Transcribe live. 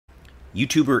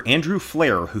YouTuber Andrew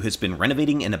Flair, who has been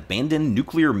renovating an abandoned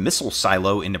nuclear missile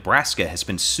silo in Nebraska, has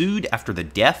been sued after the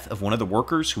death of one of the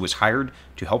workers who was hired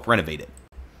to help renovate it.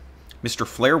 Mr.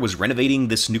 Flair was renovating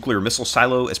this nuclear missile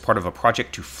silo as part of a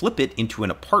project to flip it into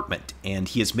an apartment, and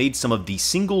he has made some of the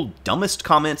single dumbest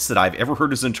comments that I've ever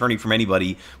heard as an attorney from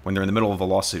anybody when they're in the middle of a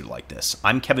lawsuit like this.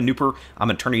 I'm Kevin Kneupper. I'm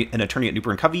an attorney at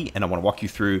Kneupper & Covey, and I want to walk you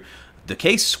through the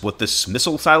case, what this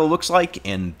missile silo looks like,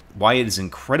 and why it is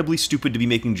incredibly stupid to be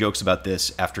making jokes about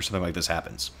this after something like this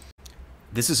happens.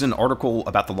 This is an article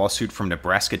about the lawsuit from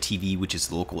Nebraska TV, which is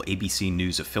the local ABC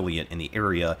News affiliate in the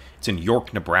area. It's in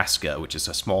York, Nebraska, which is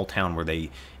a small town where they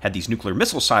had these nuclear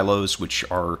missile silos, which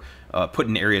are put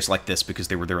in areas like this because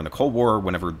they were there in the Cold War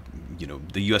whenever,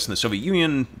 the U.S. and the Soviet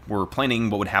Union were planning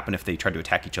what would happen if they tried to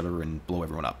attack each other and blow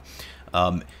everyone up.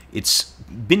 It's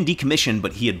been decommissioned,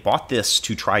 but he had bought this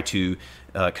to try to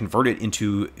convert it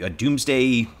into a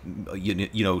doomsday,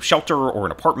 shelter or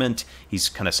an apartment. He's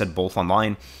kind of said both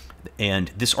online. And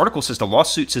this article says the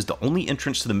lawsuit says the only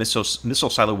entrance to the missile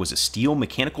silo was a steel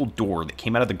mechanical door that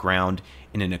came out of the ground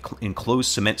in an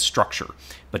enclosed cement structure.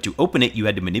 But to open it, you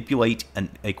had to manipulate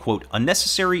a, quote,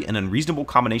 unnecessary and unreasonable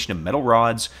combination of metal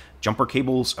rods, jumper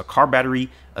cables, a car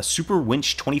battery, a super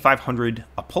winch 2500,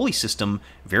 a pulley system,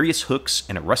 various hooks,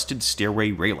 and a rusted stairway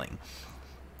railing.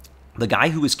 The guy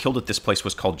who was killed at this place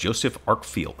was called Joseph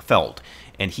Arkfeld,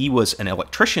 and he was an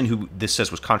electrician who, this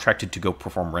says, was contracted to go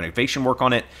perform renovation work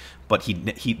on it, but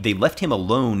they left him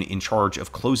alone in charge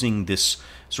of closing this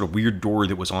sort of weird door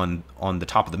that was on the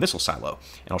top of the missile silo,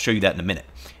 and I'll show you that in a minute.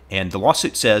 And the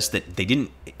lawsuit says that they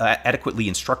didn't adequately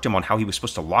instruct him on how he was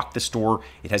supposed to lock this door.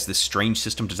 It has this strange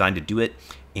system designed to do it,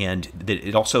 and that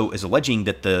it also is alleging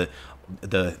that the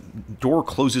door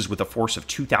closes with a force of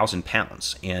 2,000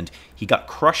 pounds, and he got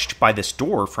crushed by this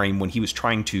door frame when he was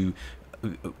trying to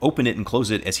open it and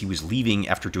close it as he was leaving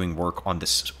after doing work on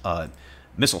this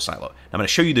missile silo. Now, I'm going to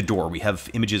show you the door. We have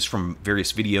images from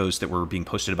various videos that were being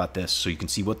posted about this, so you can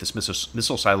see what this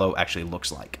missile silo actually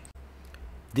looks like.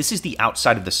 This is the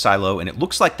outside of the silo, and it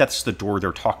looks like that's the door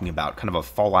they're talking about, kind of a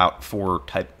Fallout 4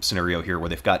 type scenario here, where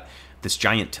they've got this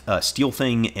giant steel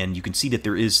thing, and you can see that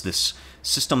there is this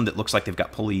system that looks like they've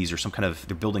got pulleys or some kind of,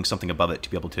 they're building something above it to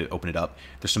be able to open it up.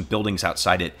 There's some buildings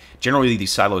outside it. Generally,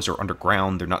 these silos are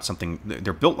underground. They're not something,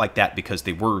 they're built like that because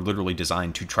they were literally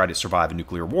designed to try to survive a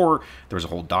nuclear war. There was a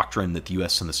whole doctrine that the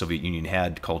US and the Soviet Union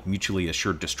had called mutually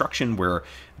assured destruction, where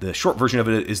the short version of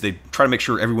it is they try to make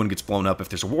sure everyone gets blown up if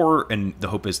there's a war, and the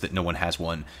hope is that no one has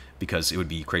one because it would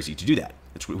be crazy to do that,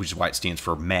 which is why it stands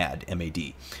for MAD,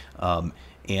 M-A-D.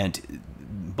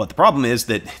 But the problem is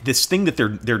that this thing that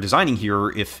they're designing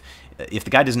here, if the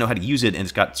guy doesn't know how to use it and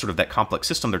it's got sort of that complex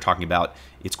system they're talking about,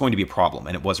 it's going to be a problem,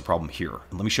 and it was a problem here.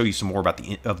 And let me show you some more about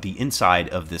the inside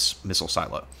of this missile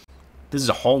silo. This is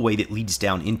a hallway that leads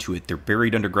down into it. They're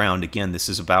buried underground. Again, this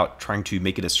is about trying to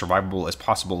make it as survivable as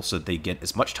possible so that they get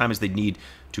as much time as they need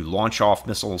to launch off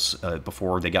missiles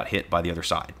before they got hit by the other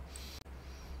side.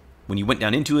 When you went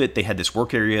down into it, they had this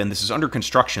work area, and this is under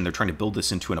construction. They're trying to build this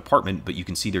into an apartment, but you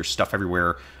can see there's stuff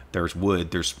everywhere. There's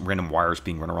wood, there's random wires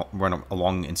being run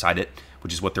along inside it,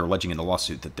 which is what they're alleging in the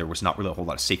lawsuit, that there was not really a whole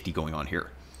lot of safety going on here.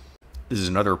 This is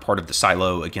another part of the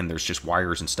silo. Again, there's just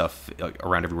wires and stuff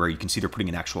around everywhere. You can see they're putting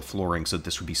in actual flooring, so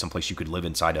this would be someplace you could live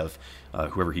inside of,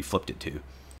 whoever he flipped it to.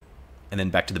 And then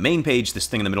back to the main page, this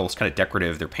thing in the middle is kind of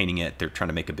decorative. They're painting it. They're trying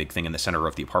to make a big thing in the center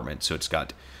of the apartment, so it's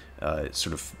got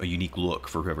sort of a unique look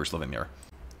for whoever's living there.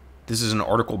 This is an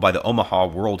article by the Omaha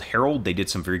World Herald. They did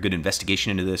some very good investigation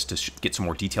into this to get some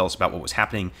more details about what was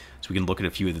happening, so we can look at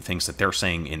a few of the things that they're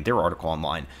saying in their article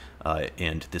online.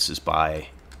 And this is by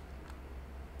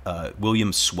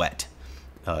William Sweat,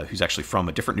 who's actually from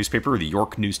a different newspaper, the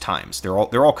York News Times. They're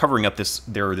all covering up this.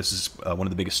 This is one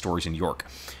of the biggest stories in York.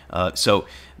 So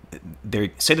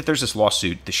they say that there's this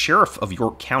lawsuit. The sheriff of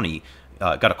York County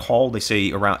got a call. They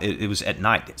say around it was at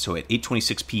night, so at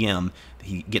 8:26 p.m.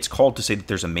 he gets called to say that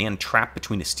there's a man trapped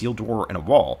between a steel door and a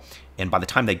wall. And by the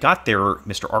time they got there,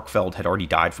 Mr. Arkfeld had already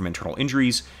died from internal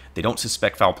injuries. They don't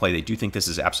suspect foul play. They do think this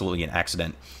is absolutely an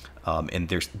accident. And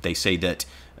they say that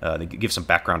they give some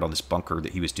background on this bunker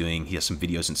that he was doing. He has some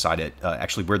videos inside it.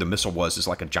 Actually, where the missile was is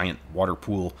like a giant water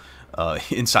pool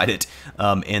inside it.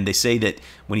 And they say that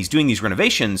when he's doing these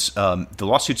renovations, the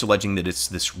lawsuit's alleging that it's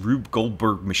this Rube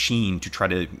Goldberg machine to try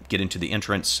to get into the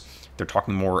entrance. They're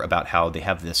talking more about how they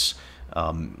have this.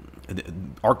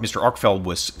 Mr. Arkfeld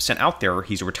was sent out there.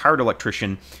 He's a retired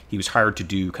electrician. He was hired to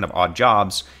do kind of odd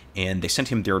jobs, and they sent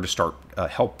him there to start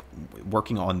help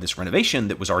working on this renovation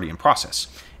that was already in process.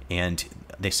 And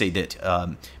They say that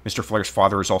Mr. Flair's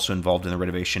father is also involved in the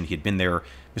renovation. He had been there.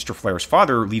 Mr. Flair's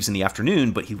father leaves in the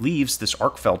afternoon, but he leaves this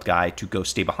Arkfeld guy to go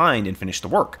stay behind and finish the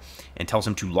work, and tells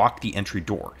him to lock the entry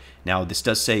door. Now, this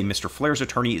does say Mr. Flair's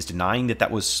attorney is denying that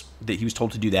he was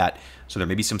told to do that, so there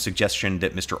may be some suggestion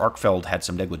that Mr. Arkfeld had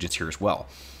some negligence here as well.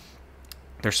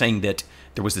 They're saying that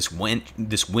there was this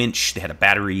winch. They had a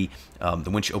battery.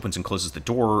 The winch opens and closes the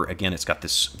door. Again, it's got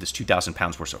this 2,000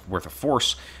 pounds worth of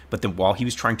force. But then while he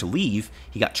was trying to leave,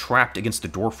 he got trapped against the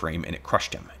door frame and it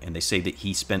crushed him. And they say that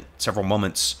he spent several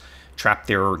moments trapped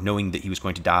there, knowing that he was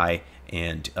going to die,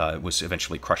 and was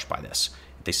eventually crushed by this.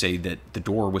 They say that the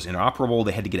door was inoperable.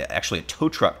 They had to get actually a tow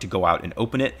truck to go out and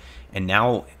open it. And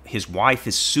now his wife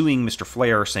is suing Mr.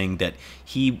 Flair, saying that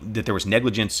there was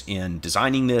negligence in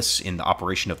designing this, in the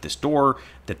operation of this door,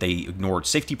 that they ignored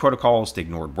safety protocols, they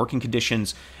ignored working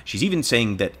conditions. She's even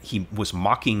saying that he was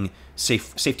mocking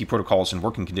safety protocols and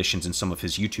working conditions in some of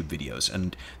his YouTube videos.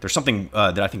 And there's something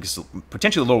that I think is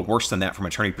potentially a little worse than that from an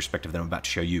attorney perspective that I'm about to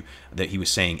show you that he was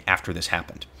saying after this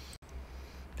happened.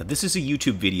 Now, this is a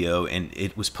YouTube video, and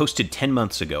it was posted 10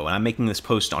 months ago, and I'm making this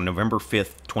post on November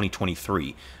 5th,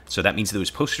 2023. So that means that it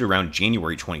was posted around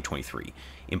January 2023.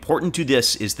 Important to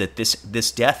this is that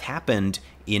this death happened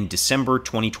in December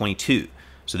 2022.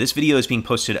 So this video is being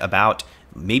posted about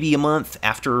maybe a month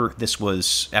after this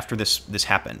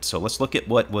happened. So let's look at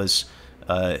what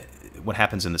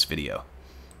happens in this video.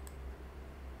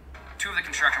 2 of the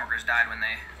construction workers died when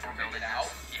they were building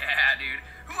out. Yeah, dude.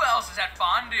 Who else has had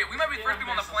fondue? We might be the first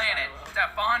people on the planet to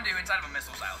have fondue inside of a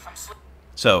missile silo.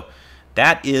 So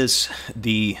that is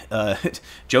the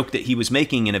joke that he was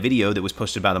making in a video that was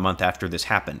posted about a month after this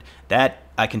happened. That,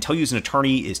 I can tell you as an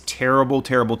attorney, is terrible,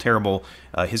 terrible, terrible.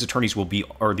 His attorneys will be,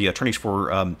 or the attorneys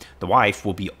for the wife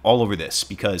will be all over this,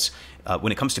 because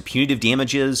when it comes to punitive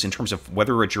damages, in terms of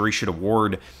whether a jury should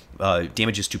award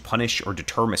damages to punish or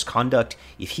deter misconduct,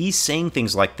 if he's saying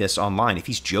things like this online, if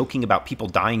he's joking about people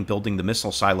dying building the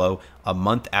missile silo a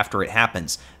month after it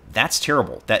happens, that's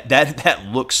terrible. That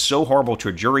looks so horrible to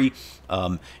a jury.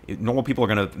 Normal people are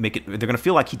going to make it. They're going to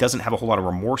feel like he doesn't have a whole lot of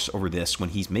remorse over this when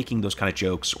he's making those kind of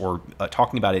jokes or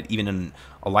talking about it even in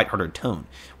a lighthearted tone.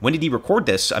 When did he record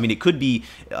this? I mean, it could be,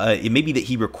 it may be that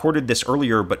he recorded this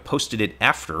earlier but posted it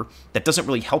after. That doesn't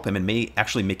really help him and may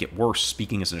actually make it worse.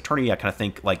 Speaking as an attorney, I kind of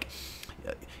think like,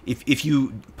 if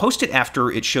you post it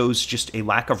after, it shows just a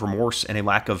lack of remorse and a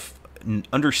lack of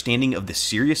understanding of the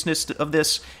seriousness of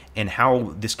this and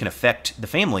how this can affect the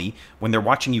family when they're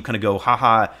watching you kind of go,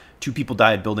 haha, 2 people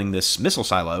died building this missile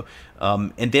silo.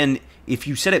 And then if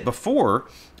you said it before,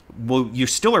 well, you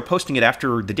still are posting it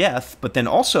after the death, but then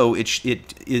also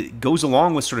it goes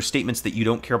along with sort of statements that you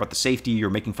don't care about the safety,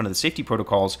 you're making fun of the safety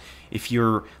protocols. If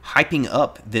you're hyping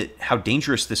up how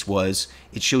dangerous this was,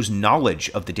 it shows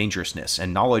knowledge of the dangerousness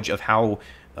and knowledge of how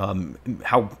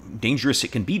dangerous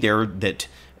it can be there, that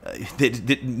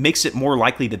makes it more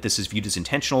likely that this is viewed as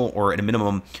intentional, or at a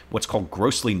minimum what's called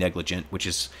grossly negligent, which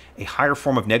is a higher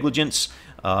form of negligence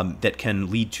that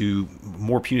can lead to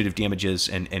more punitive damages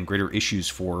and greater issues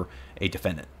for a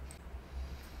defendant.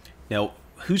 Now,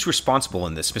 who's responsible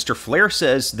in this? Mr. Flair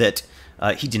says that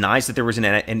he denies that there was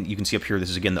and you can see up here, this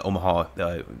is again the Omaha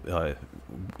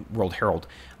World Herald.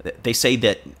 They say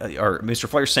that, or Mr.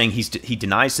 Flair is saying he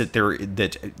denies that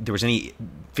there was any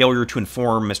failure to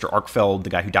inform Mr. Arkfeld, the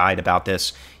guy who died, about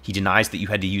this. He denies that you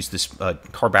had to use this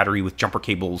car battery with jumper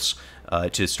cables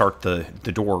to start the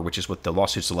door, which is what the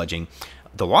lawsuit's alleging.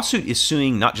 The lawsuit is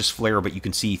suing not just Flair, but you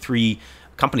can see 3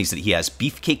 companies that he has: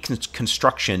 Beefcake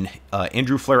Construction,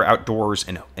 Andrew Flair Outdoors,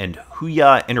 and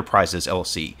Huya Enterprises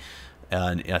LLC.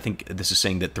 And I think this is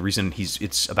saying that the reason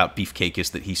it's about Beefcake is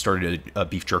that he started a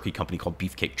beef jerky company called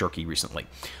Beefcake Jerky recently.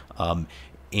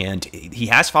 And he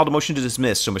has filed a motion to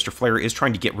dismiss, so Mr. Flair is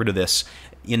trying to get rid of this.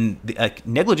 In a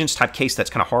negligence type case, that's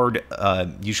kind of hard.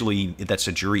 Usually that's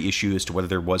a jury issue as to whether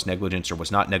there was negligence or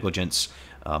was not negligence,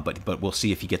 but we'll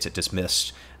see if he gets it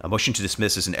dismissed. A motion to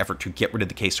dismiss is an effort to get rid of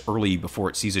the case early before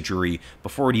it sees a jury,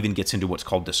 before it even gets into what's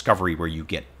called discovery, where you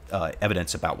get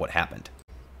evidence about what happened.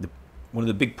 One of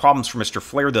the big problems for Mr.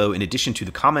 Flair, though, in addition to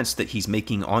the comments that he's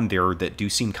making on there that do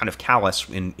seem kind of callous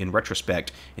in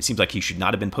retrospect, it seems like he should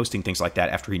not have been posting things like that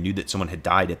after he knew that someone had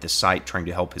died at this site trying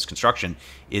to help his construction,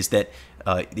 is that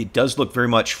it does look very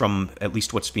much, from at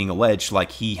least what's being alleged,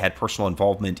 like he had personal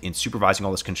involvement in supervising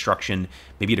all this construction,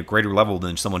 maybe at a greater level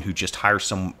than someone who just hires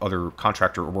some other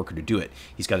contractor or worker to do it.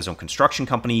 He's got his own construction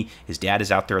company. His dad is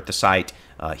out there at the site.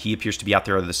 He appears to be out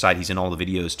there at the site. He's in all the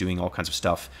videos doing all kinds of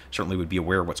stuff. Certainly would be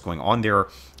aware of what's going on there.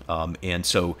 And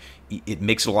so it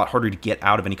makes it a lot harder to get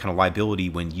out of any kind of liability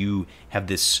when you have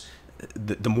this.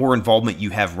 The more involvement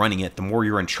you have running it, the more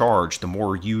you're in charge, the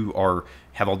more you are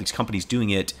have all these companies doing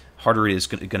it, harder it is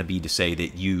going to be to say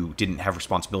that you didn't have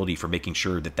responsibility for making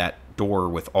sure that that door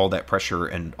with all that pressure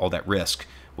and all that risk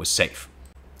was safe.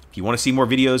 If you want to see more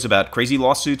videos about crazy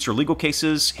lawsuits or legal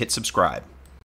cases, hit subscribe.